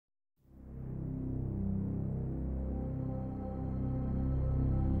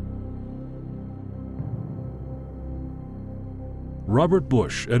Robert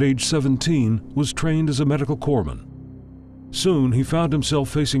Bush, at age 17, was trained as a medical corpsman. Soon, he found himself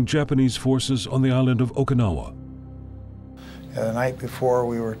facing Japanese forces on the island of Okinawa. The night before,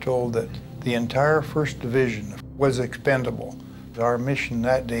 we were told that the entire 1st Division was expendable. Our mission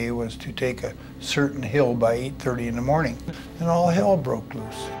that day was to take a certain hill by 8:30 in the morning, and all hell broke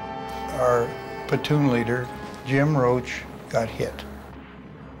loose. Our platoon leader, Jim Roach, got hit.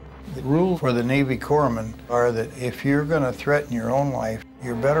 The rule for the Navy corpsmen are that if you're going to threaten your own life,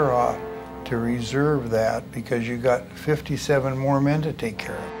 you're better off to reserve that because you got 57 more men to take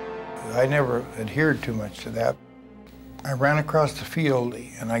care of. I never adhered too much to that. I ran across the field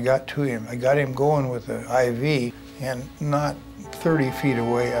and I got to him. I got him going with the IV, and not 30 feet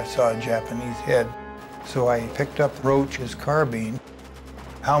away I saw a Japanese head. So I picked up Roach's carbine.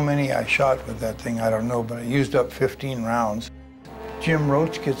 How many I shot with that thing, I don't know, but I used up 15 rounds. Jim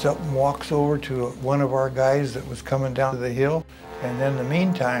Roach gets up and walks over to one of our guys that was coming down the hill, and in the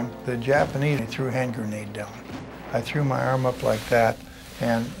meantime, the Japanese threw a hand grenade down. I threw my arm up like that,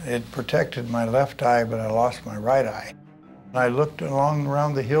 and it protected my left eye, but I lost my right eye. I looked along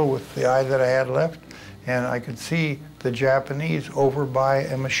around the hill with the eye that I had left, and I could see the Japanese over by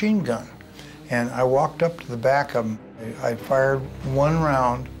a machine gun. And I walked up to the back of them. I fired 1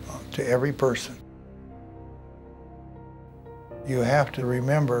 round to every person. You have to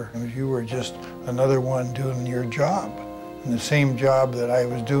remember, you were just another one doing your job. And the same job that I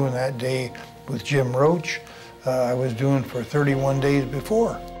was doing that day with Jim Roach, I was doing for 31 days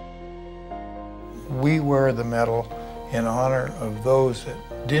before. We wear the medal in honor of those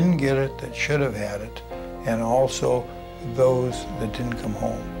that didn't get it, that should have had it, and also those that didn't come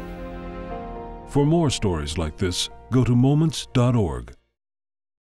home. For more stories like this, go to moments.org.